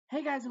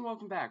Hey guys, and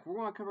welcome back. We're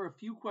going to cover a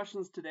few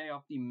questions today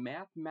off the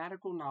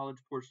mathematical knowledge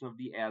portion of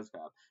the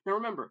ASVAB. Now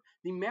remember,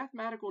 the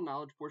mathematical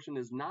knowledge portion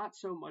is not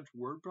so much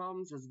word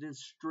problems as it is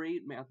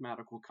straight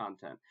mathematical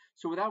content.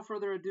 So without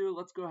further ado,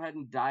 let's go ahead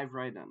and dive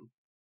right in.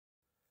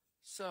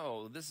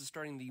 So, this is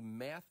starting the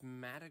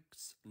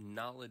mathematics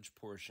knowledge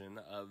portion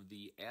of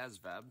the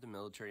ASVAB, the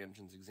military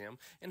entrance exam,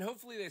 and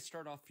hopefully they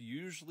start off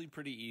usually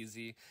pretty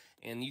easy,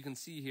 and you can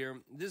see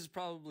here, this is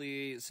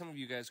probably, some of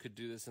you guys could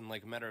do this in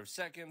like a matter of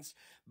seconds,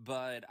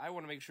 but I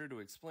want to make sure to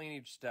explain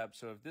each step,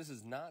 so if this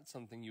is not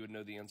something you would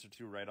know the answer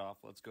to right off,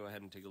 let's go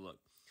ahead and take a look.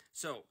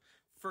 So,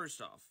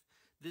 first off,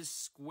 this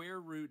square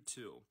root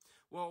 2.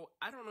 Well,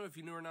 I don't know if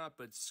you knew or not,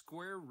 but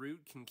square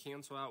root can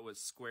cancel out with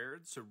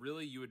squared. So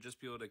really, you would just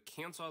be able to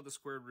cancel out the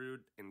square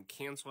root and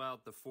cancel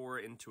out the 4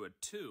 into a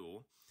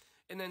 2.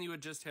 And then you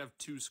would just have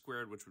 2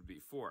 squared, which would be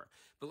 4.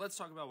 But let's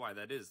talk about why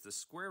that is. The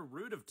square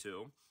root of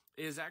 2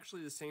 is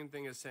actually the same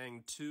thing as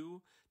saying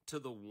 2 to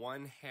the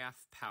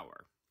 1/2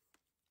 power.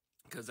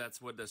 Because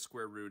that's what the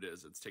square root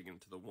is. It's taken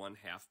to the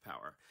 1/2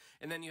 power.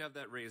 And then you have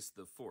that raised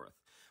to the 4th.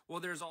 Well,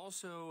 there's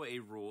also a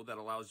rule that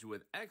allows you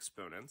with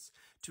exponents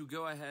to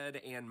go ahead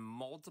and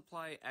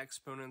multiply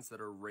exponents that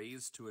are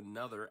raised to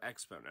another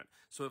exponent.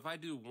 So if I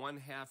do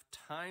 1/2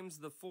 times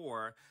the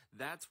 4,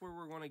 that's where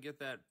we're going to get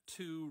that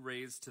 2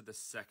 raised to the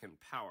 2nd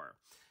power.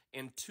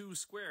 And 2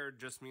 squared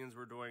just means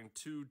we're doing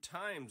 2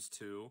 times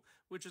 2,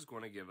 which is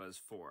going to give us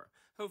 4.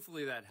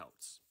 Hopefully that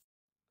helps.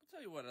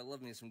 Tell you what, I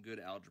love me some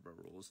good algebra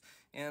rules.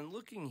 And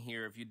looking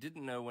here, if you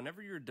didn't know,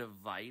 whenever you're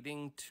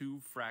dividing two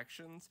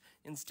fractions,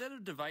 instead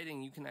of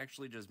dividing, you can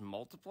actually just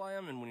multiply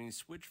them. And when you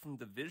switch from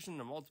division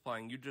to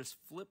multiplying, you just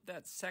flip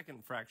that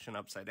second fraction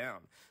upside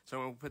down. So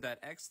I'm going to put that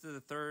x to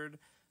the 3rd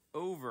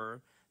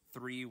over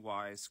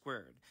 3y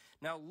squared.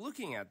 Now,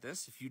 looking at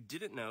this, if you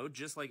didn't know,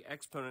 just like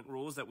exponent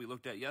rules that we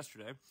looked at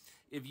yesterday,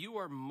 if you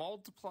are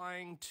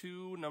multiplying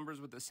two numbers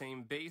with the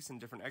same base and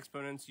different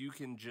exponents, you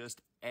can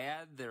just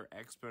add their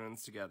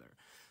exponents together.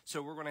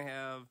 So we're going to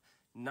have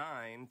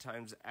 9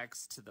 times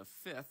x to the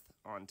 5th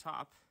on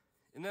top.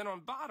 And then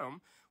on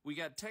bottom, we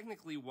got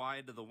technically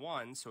y to the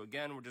 1. So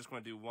again, we're just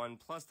going to do 1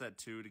 plus that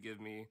 2 to give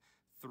me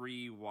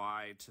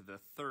 3y to the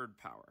 3rd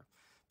power,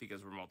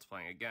 because we're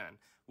multiplying again.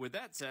 With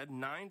that said,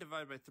 9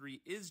 divided by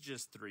 3 is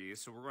just 3,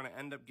 so we're going to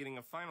end up getting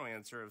a final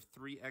answer of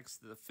 3x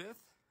to the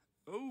 5th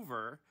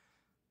over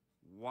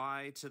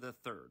y to the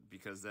 3rd,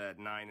 because that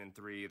 9 and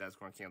 3, that's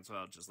going to cancel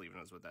out, just leaving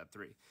us with that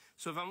 3.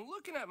 So if I'm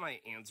looking at my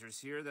answers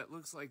here, that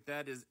looks like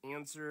that is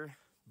answer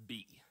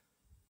B.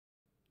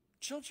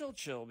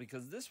 Chill,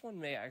 because this one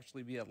may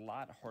actually be a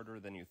lot harder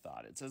than you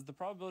thought. It says the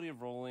probability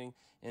of rolling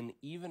an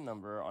even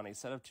number on a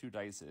set of 2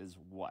 dice is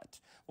what?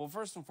 Well,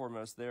 first and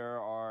foremost,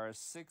 there are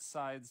 6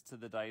 sides to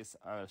the dice,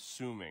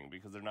 assuming,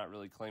 because they're not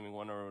really claiming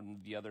one or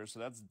the other, so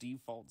that's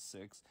default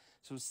 6.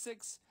 So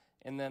 6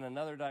 and then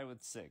another die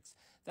with 6.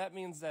 That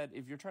means that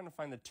if you're trying to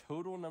find the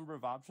total number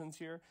of options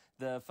here,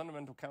 the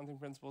fundamental counting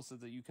principle says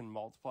that you can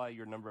multiply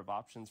your number of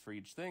options for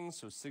each thing.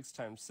 So 6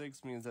 times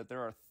 6 means that there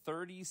are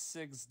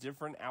 36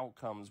 different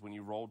outcomes when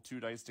you roll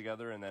 2 dice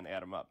together and then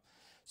add them up.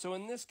 So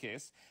in this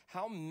case,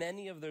 how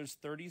many of those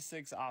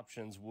 36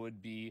 options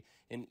would be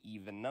an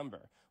even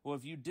number? Well,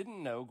 if you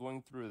didn't know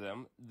going through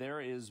them, there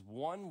is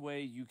one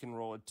way you can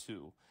roll a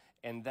 2,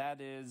 and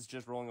that is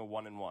just rolling a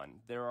 1 and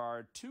 1. There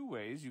are 2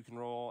 ways you can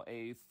roll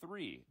a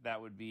 3. That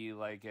would be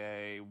like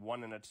a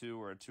 1 and a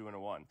 2 or a 2 and a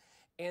 1.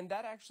 And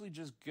that actually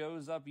just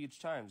goes up each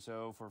time.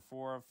 So for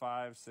 4,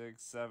 5,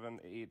 6, 7,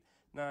 8,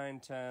 9,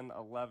 10,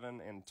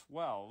 11, and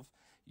 12,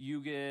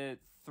 you get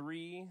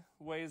 3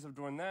 ways of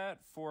doing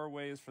that, 4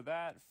 ways for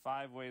that,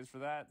 5 ways for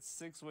that,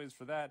 6 ways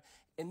for that,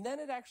 and then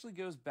it actually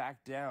goes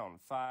back down,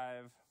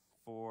 5,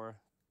 4,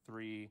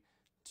 3,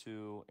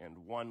 2,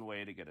 and 1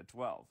 way to get a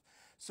 12.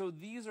 So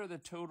these are the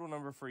total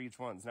number for each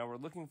one. Now we're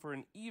looking for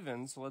an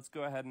even, so let's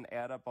go ahead and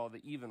add up all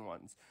the even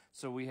ones.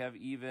 So we have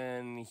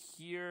even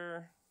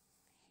here,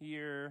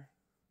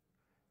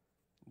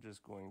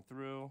 just going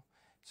through.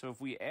 So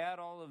if we add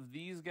all of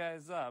these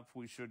guys up,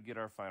 we should get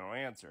our final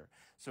answer.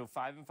 So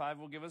 5 and 5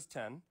 will give us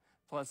 10,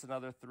 plus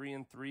another 3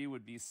 and 3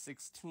 would be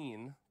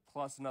 16,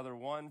 plus another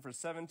 1 for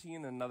 17,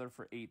 and another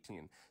for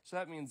 18. So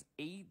that means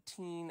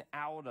 18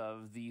 out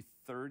of the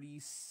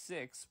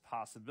 36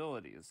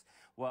 possibilities.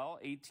 Well,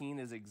 18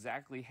 is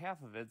exactly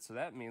half of it, so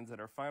that means that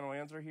our final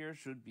answer here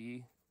should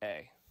be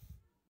A.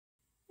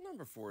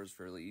 Number 4 is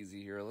fairly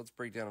easy here. Let's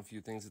break down a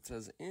few things. It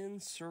says in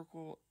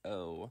circle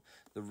O,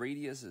 the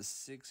radius is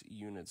 6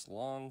 units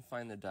long.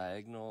 Find the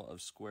diagonal of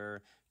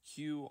square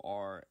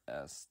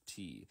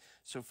QRST.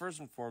 So first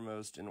and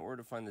foremost, in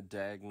order to find the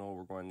diagonal,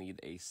 we're going to need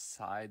a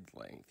side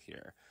length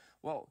here.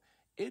 Well,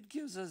 it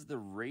gives us the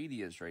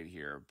radius right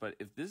here, but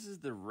if this is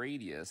the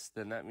radius,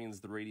 then that means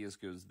the radius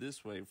goes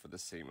this way for the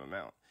same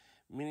amount,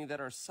 meaning that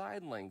our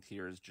side length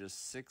here is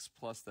just 6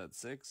 plus that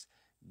 6,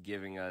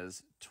 giving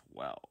us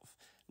 12.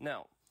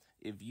 Now,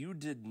 if you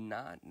did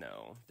not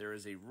know, there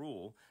is a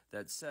rule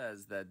that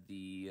says that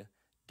the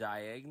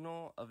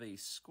diagonal of a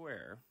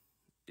square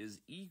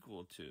is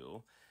equal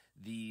to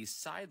the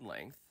side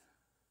length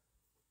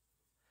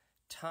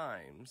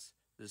times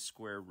the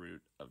square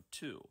root of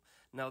 2.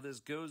 Now this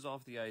goes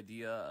off the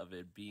idea of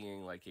it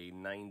being like a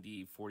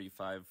 90,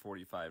 45,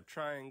 45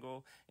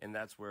 triangle, and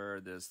that's where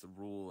the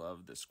rule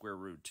of the square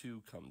root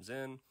 2 comes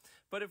in.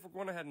 But if we're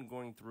going ahead and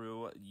going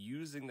through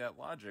using that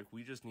logic,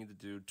 we just need to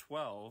do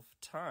 12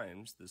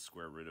 times the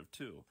square root of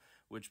 2,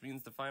 which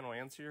means the final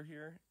answer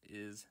here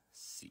is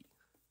C.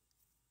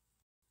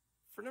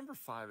 For number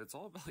 5, it's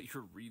all about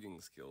your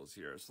reading skills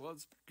here. So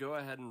let's go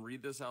ahead and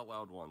read this out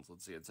loud once.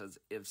 Let's see. It says,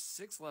 if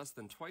 6 less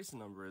than twice a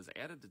number is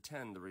added to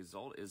 10, the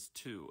result is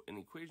 2. An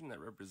equation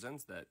that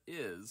represents that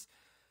is...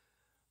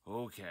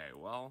 Okay,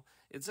 well,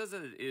 it says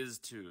that it is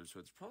 2, so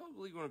it's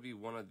probably going to be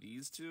one of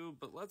these two,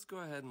 but let's go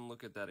ahead and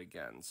look at that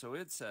again. So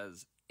it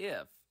says,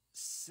 if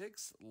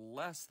 6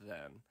 less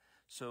than,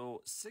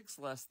 so 6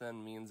 less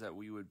than means that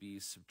we would be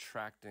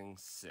subtracting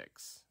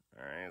 6.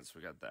 All right, so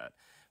we got that.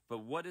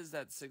 But what is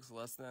that 6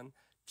 less than?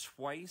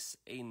 Twice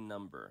a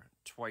number.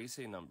 Twice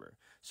a number.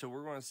 So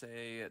we're going to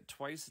say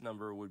twice a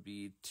number would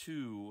be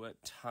 2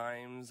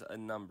 times a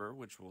number,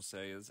 which we'll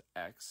say is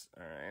x.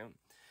 All right.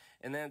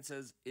 And then it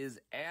says is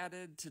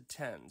added to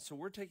 10. So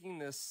we're taking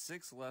this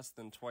 6 less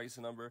than twice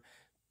a number.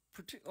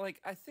 Like,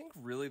 I think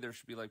really there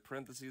should be like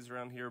parentheses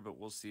around here, but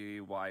we'll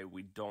see why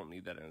we don't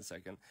need that in a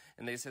second.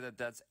 And they say that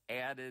that's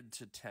added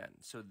to 10.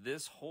 So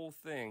this whole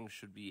thing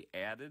should be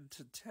added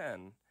to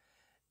 10.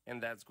 And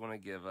that's going to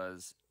give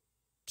us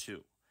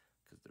 2,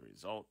 because the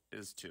result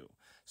is 2.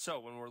 So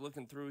when we're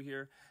looking through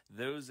here,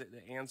 those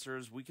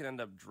answers, we can end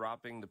up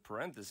dropping the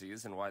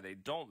parentheses, and why they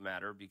don't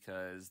matter,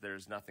 because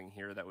there's nothing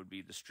here that would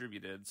be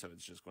distributed, so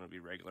it's just going to be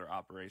regular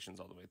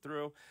operations all the way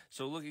through.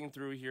 So looking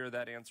through here,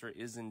 that answer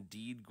is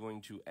indeed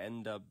going to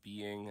end up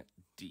being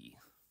D.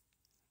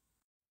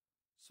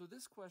 So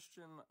this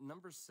question,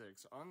 number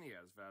 6 on the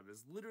ASVAB,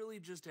 is literally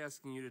just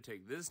asking you to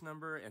take this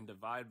number and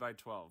divide by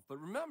 12. But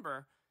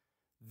remember,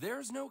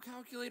 there's no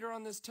calculator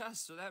on this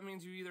test, so that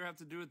means you either have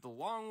to do it the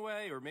long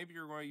way, or maybe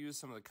you're going to use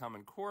some of the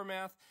Common Core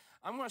math.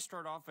 I'm going to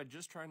start off by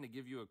just trying to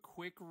give you a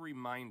quick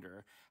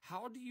reminder.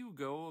 How do you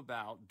go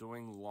about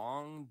doing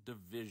long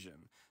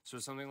division? So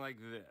something like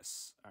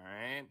this, all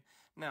right?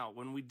 Now,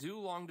 when we do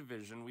long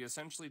division, we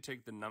essentially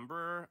take the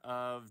number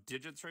of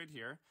digits right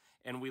here,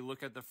 and we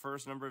look at the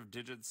first number of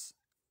digits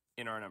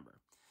in our number.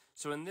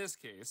 So in this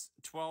case,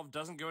 12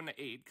 doesn't go into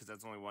 8, because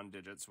that's only one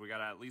digit, so we got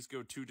to at least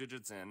go 2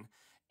 digits in.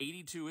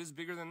 82 is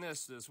bigger than this,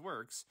 so this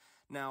works.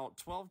 Now,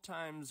 12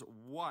 times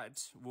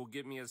what will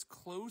get me as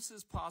close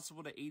as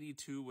possible to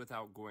 82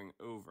 without going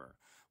over?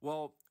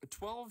 Well,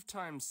 12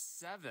 times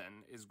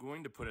 7 is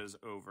going to put us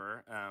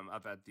over,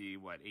 up at the,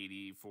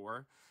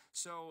 84?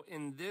 So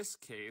in this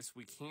case,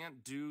 we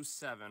can't do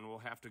 7, we'll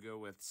have to go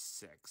with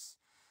 6.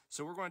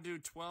 So we're going to do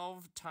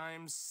 12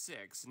 times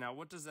 6. Now,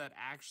 what does that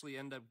actually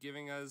end up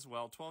giving us?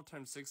 Well, 12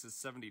 times 6 is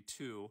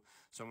 72.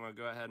 So I'm going to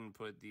go ahead and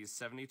put the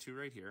 72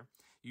 right here.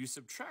 You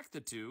subtract the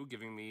 2,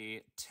 giving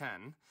me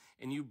 10,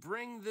 and you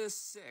bring this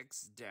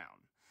 6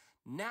 down.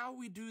 Now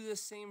we do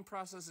this same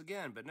process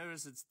again, but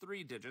notice it's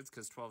 3 digits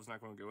because 12 is not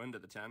going to go into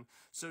the 10.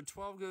 So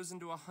 12 goes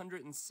into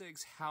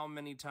 106 how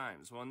many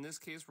times? Well, in this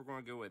case, we're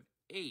going to go with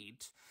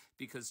 8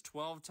 because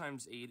 12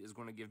 times 8 is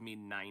going to give me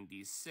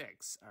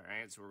 96. All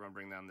right, so we're going to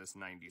bring down this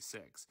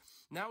 96.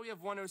 Now we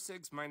have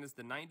 106 minus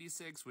the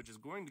 96, which is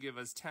going to give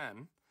us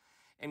 10.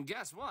 And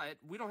guess what?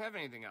 We don't have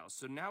anything else.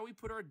 So now we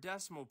put our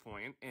decimal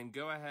point and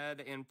go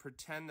ahead and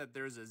pretend that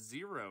there's a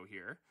 0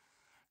 here.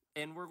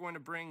 And we're going to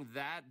bring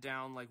that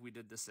down like we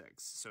did the 6.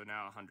 So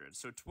now 100.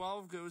 So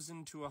 12 goes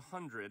into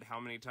 100 how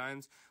many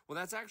times? Well,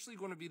 that's actually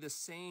going to be the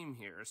same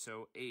here,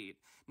 so 8.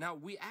 Now,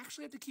 we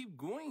actually have to keep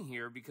going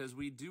here because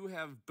we do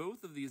have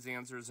both of these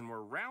answers and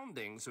we're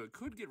rounding, so it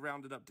could get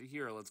rounded up to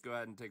here. Let's go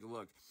ahead and take a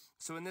look.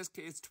 So in this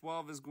case,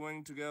 12 is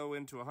going to go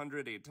into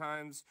 100 8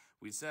 times.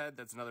 We said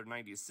that's another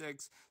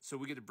 96, so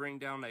we get to bring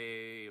down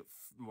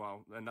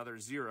another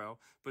 0.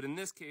 But in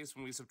this case,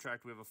 when we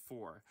subtract, we have a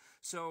 4.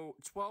 So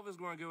 12 is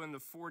going to go into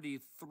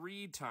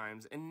 43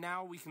 times, and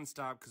now we can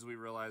stop because we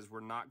realize we're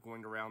not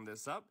going to round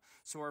this up.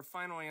 So our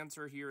final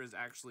answer here is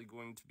actually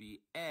going to be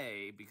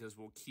A because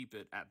we'll keep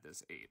it at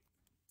this 8.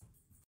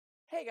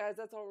 Hey guys,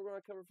 that's all we're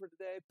going to cover for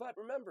today. But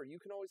remember, you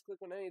can always click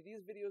on any of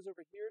these videos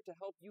over here to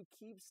help you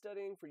keep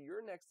studying for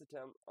your next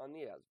attempt on the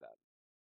ASVAB.